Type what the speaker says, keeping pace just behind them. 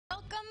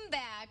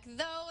back.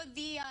 Though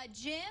the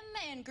gym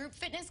and group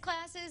fitness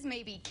classes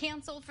may be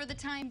canceled for the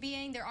time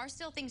being, there are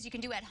still things you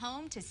can do at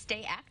home to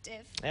stay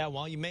active. Yeah,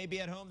 while you may be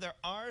at home, there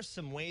are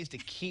some ways to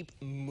keep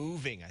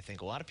moving. I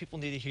think a lot of people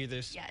need to hear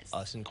this, Yes.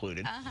 us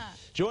included.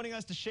 Joining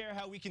us to share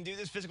how we can do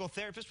this, physical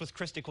therapist with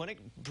Christie Clinic,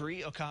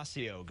 Bree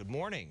Ocasio. Good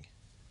morning.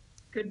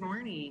 Good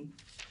morning.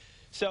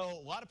 So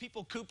a lot of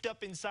people cooped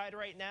up inside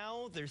right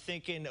now. They're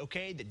thinking,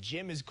 okay, the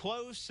gym is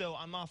closed, so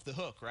I'm off the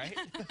hook, right?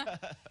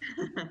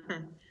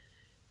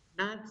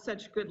 Not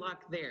such good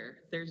luck there.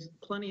 There's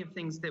plenty of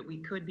things that we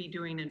could be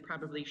doing and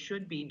probably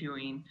should be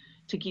doing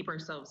to keep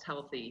ourselves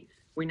healthy.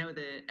 We know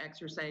that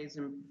exercises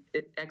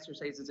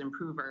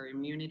improve our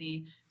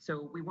immunity,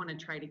 so we want to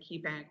try to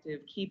keep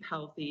active, keep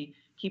healthy,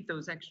 keep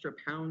those extra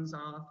pounds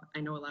off. I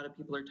know a lot of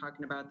people are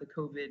talking about the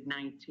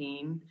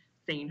COVID-19,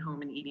 staying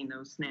home and eating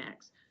those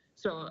snacks.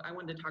 So I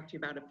wanted to talk to you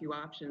about a few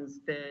options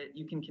that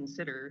you can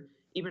consider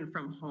even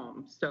from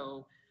home.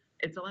 So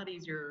it's a lot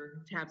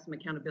easier to have some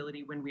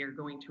accountability when we are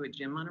going to a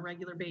gym on a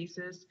regular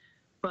basis,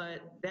 but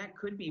that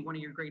could be one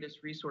of your greatest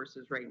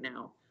resources right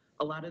now.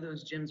 A lot of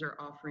those gyms are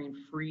offering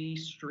free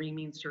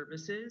streaming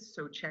services,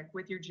 so check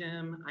with your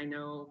gym. I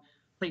know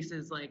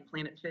places like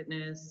Planet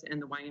Fitness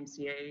and the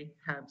YMCA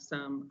have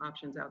some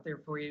options out there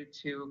for you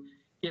to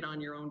get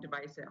on your own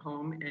device at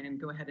home and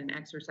go ahead and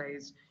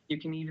exercise. You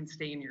can even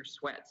stay in your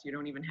sweats. You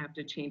don't even have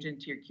to change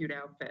into your cute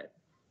outfit.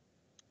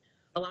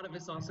 A lot of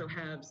us also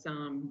have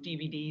some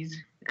DVDs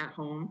at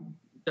home.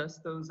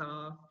 Dust those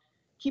off.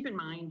 Keep in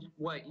mind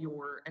what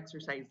your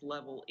exercise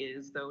level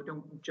is, though.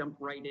 Don't jump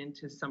right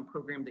into some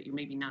program that you're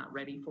maybe not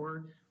ready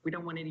for. We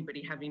don't want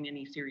anybody having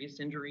any serious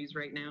injuries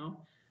right now.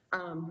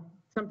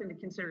 Something to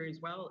consider as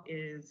well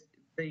is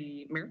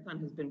the marathon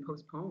has been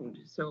postponed.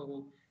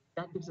 So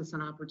that gives us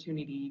an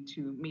opportunity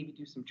to maybe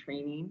do some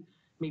training,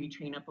 maybe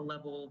train up a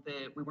level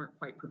that we weren't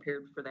quite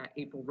prepared for that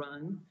April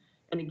run.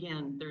 And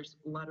again, there's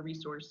a lot of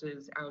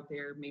resources out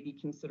there. Maybe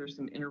consider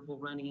some interval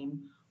running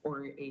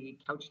or a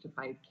couch to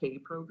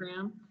 5K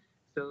program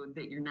so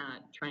that you're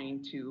not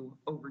trying to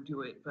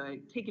overdo it.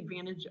 But take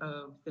advantage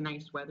of the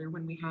nice weather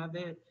when we have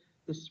it.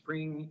 The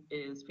spring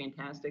is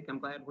fantastic. I'm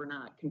glad we're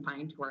not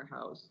confined to our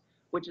house,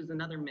 which is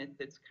another myth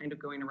that's kind of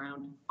going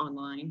around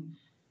online.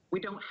 We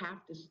don't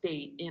have to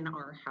stay in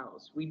our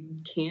house. We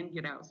can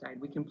get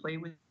outside. We can play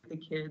with the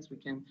kids. We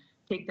can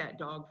take that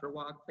dog for a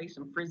walk, play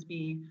some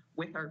Frisbee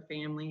with our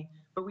family,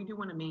 but we do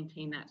want to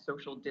maintain that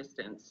social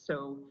distance.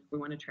 So we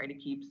want to try to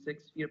keep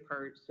 6 feet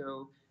apart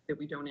so that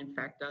we don't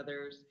infect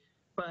others.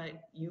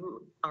 But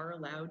you are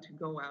allowed to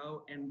go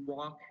out and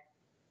walk,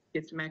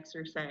 get some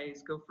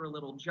exercise, go for a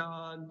little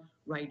jog,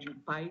 ride your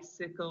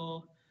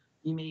bicycle.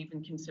 You may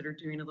even consider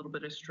doing a little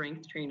bit of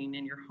strength training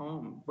in your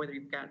home, whether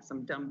you've got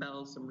some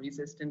dumbbells, some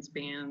resistance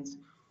bands,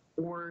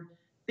 or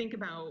think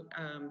about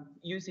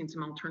using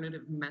some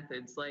alternative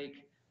methods like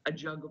a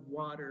jug of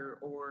water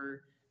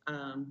or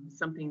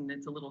something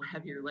that's a little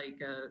heavier like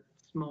a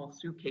small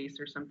suitcase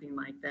or something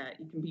like that.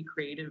 You can be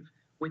creative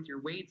with your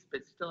weights,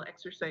 but still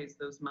exercise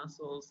those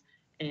muscles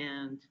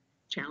and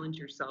challenge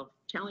yourself,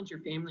 challenge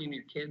your family and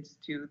your kids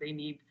too. They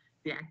need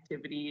the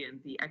activity and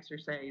the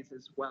exercise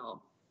as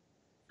well.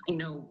 I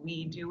know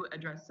we do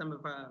address some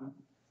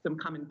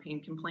common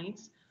pain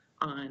complaints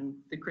on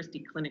the Christie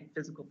Clinic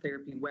physical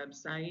therapy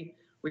website.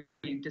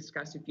 We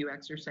discuss a few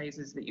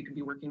exercises that you could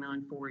be working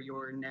on for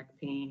your neck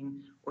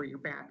pain or your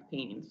back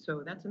pain.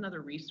 So that's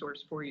another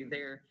resource for you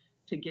there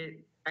to get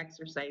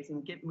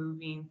exercising, get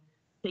moving,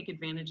 take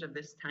advantage of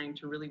this time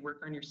to really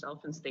work on yourself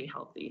and stay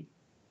healthy.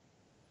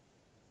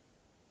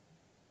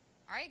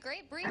 All right,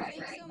 great, Bree.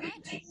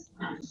 Thanks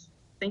so much.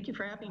 Thank you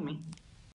for having me.